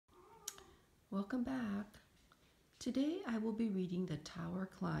Welcome back. Today I will be reading The Tower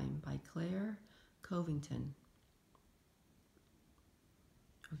Climb by Claire Covington.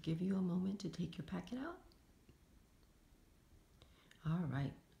 I'll give you a moment to take your packet out. All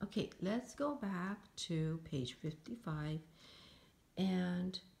right. Okay, let's go back to page 55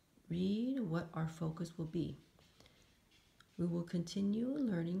 and read what our focus will be. We will continue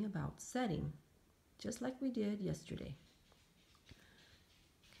learning about setting, just like we did yesterday.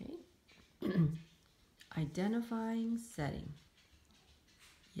 Okay. Identifying setting.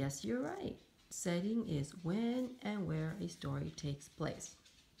 Yes, you're right. Setting is when and where a story takes place.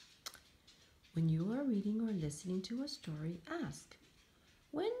 When you are reading or listening to a story, ask,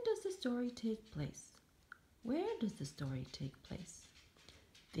 when does the story take place? Where does the story take place?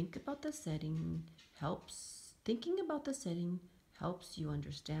 Thinking about the setting helps you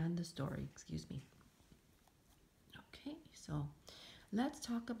understand the story. Okay, so let's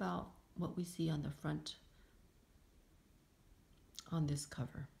talk about what we see on the front on this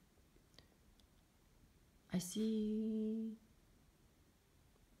cover. I see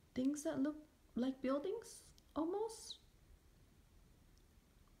things that look like buildings, almost.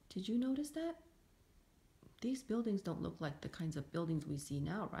 Did you notice that? These buildings don't look like the kinds of buildings we see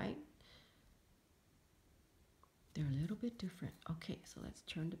now, right? They're a little bit different. Okay, so let's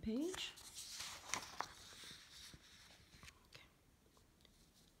turn the page.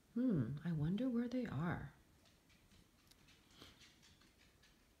 Okay. I wonder where they are.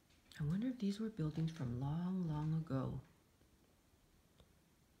 I wonder if these were buildings from long, long ago.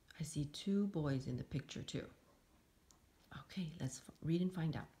 I see two boys in the picture too. Okay, let's read and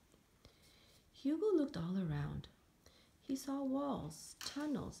find out. Hugo looked all around. He saw walls,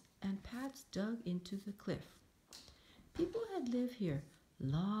 tunnels, and paths dug into the cliff. People had lived here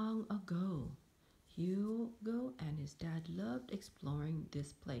long ago. Hugo and his dad loved exploring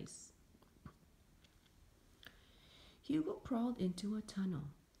this place. Hugo crawled into a tunnel.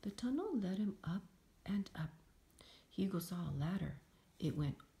 The tunnel led him up and up. Hugo saw a ladder. It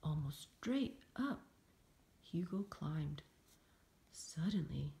went almost straight up. Hugo climbed.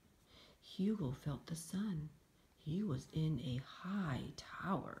 Suddenly, Hugo felt the sun. He was in a high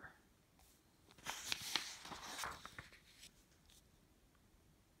tower.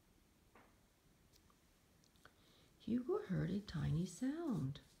 Hugo heard a tiny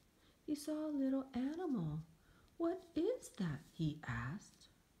sound. He saw a little animal. What is that? He asked.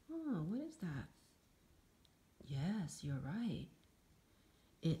 Oh, what is that? Yes, you're right.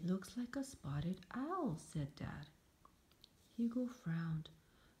 It looks like a spotted owl, said Dad. Hugo frowned.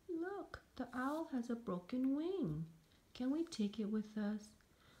 Look, the owl has a broken wing. Can we take it with us?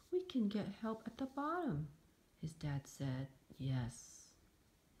 We can get help at the bottom. His dad said, yes.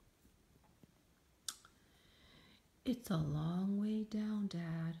 It's a long way down,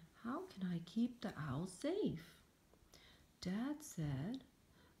 Dad. How can I keep the owl safe? Dad said,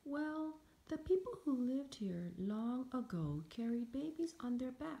 well, the people who lived here long ago carried babies on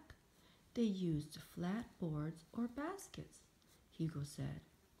their back. They used flat boards or baskets. Hugo said,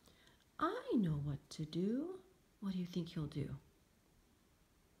 I know what to do. What do you think he'll do?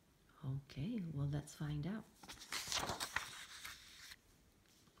 Okay, well, let's find out.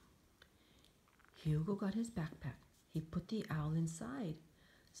 Hugo got his backpack. He put the owl inside.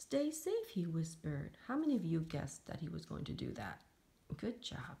 Stay safe, he whispered. How many of you guessed that he was going to do that? Good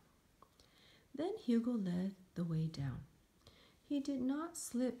job. Then Hugo led the way down. He did not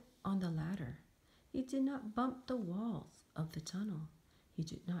slip on the ladder. He did not bump the walls of the tunnel. He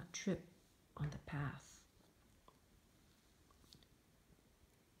did not trip on the path.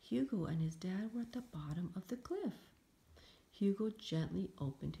 Hugo and his dad were at the bottom of the cliff. Hugo gently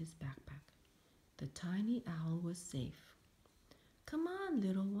opened his backpack. The tiny owl was safe. Come on,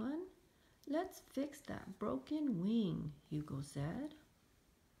 little one. Let's fix that broken wing, Hugo said.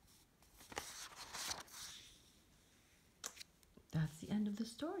 That's the end of the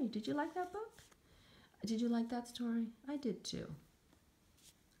story. Did you like that book? Did you like that story? I did too.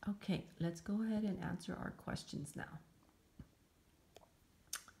 Okay, let's go ahead and answer our questions now.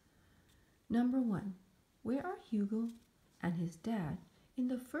 Number 1, where are Hugo and his dad in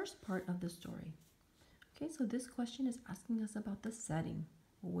the first part of the story? Okay, so this question is asking us about the setting.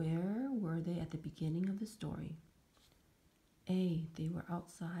 Where were they at the beginning of the story? A, they were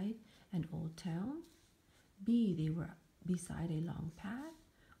outside an old town. B, they were beside a long path.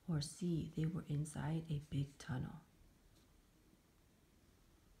 Or C, they were inside a big tunnel.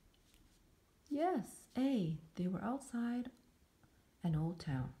 Yes, A, they were outside an old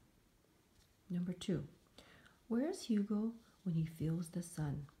town. Number 2, where's Hugo when he feels the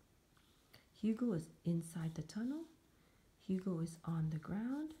sun? Hugo is inside the tunnel. Hugo is on the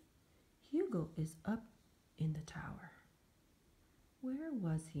ground. Hugo is up in the tower. Where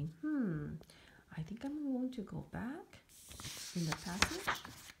was he? I think I'm going to go back in the passage.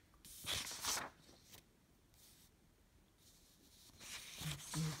 Let's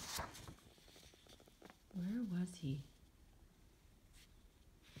see. Where was he?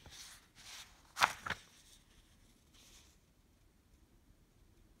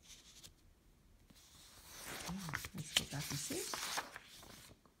 Let's go back and see.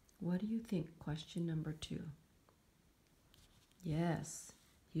 What do you think? Question number 2. Yes,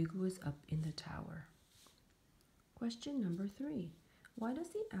 Hugo is up in the tower. Question number 3. Why does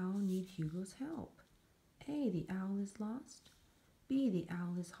the owl need Hugo's help? A, the owl is lost. B, the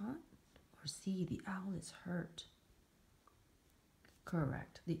owl is hot. Or C, the owl is hurt.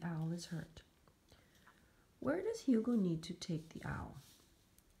 Correct, the owl is hurt. Where does Hugo need to take the owl?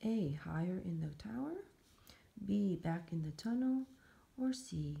 A, higher in the tower. B, back in the tunnel. Or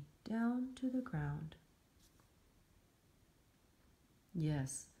C, down to the ground.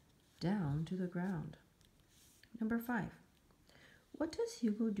 Yes, down to the ground. Number 5. What does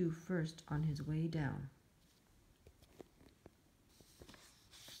Hugo do first on his way down?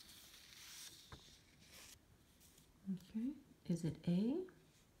 Okay, is it A?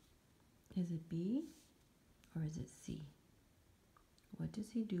 Is it B? Or is it C? What does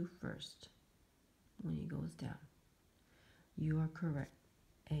he do first when he goes down? You are correct.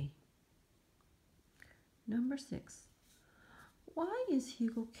 A. Number 6. Why is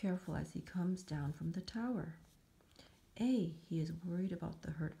Hugo careful as he comes down from the tower? A. He is worried about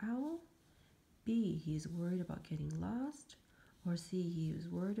the hurt owl. B. He is worried about getting lost. Or C. He is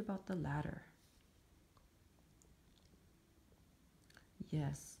worried about the ladder.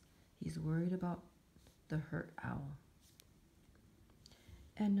 Yes, he's worried about the hurt owl.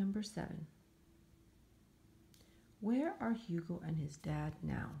 And number 7. Where are Hugo and his dad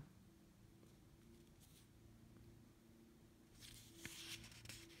now?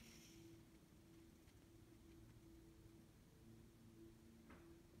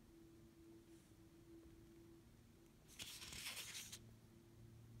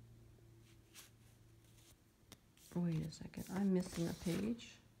 Wait a second, I'm missing a page.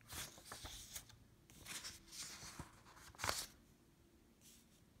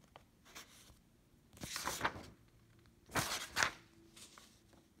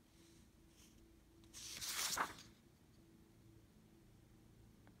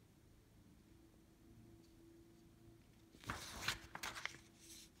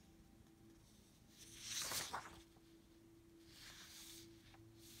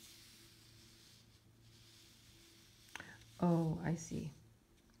 Oh, I see.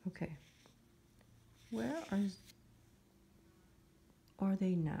 Okay. Where are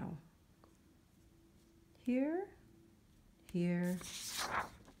they now? Here, here.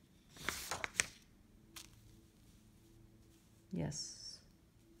 Yes.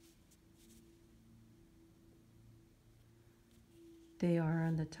 They are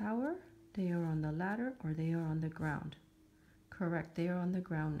on the tower, they are on the ladder, or they are on the ground. Correct, they are on the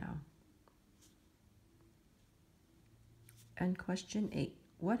ground now. And question 8.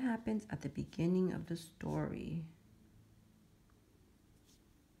 What happens at the beginning of the story?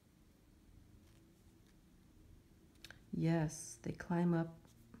 Yes, they climb up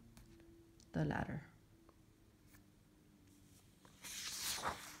the ladder.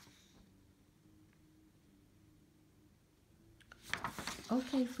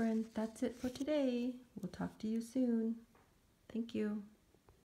 Okay, friends, that's it for today. We'll talk to you soon. Thank you.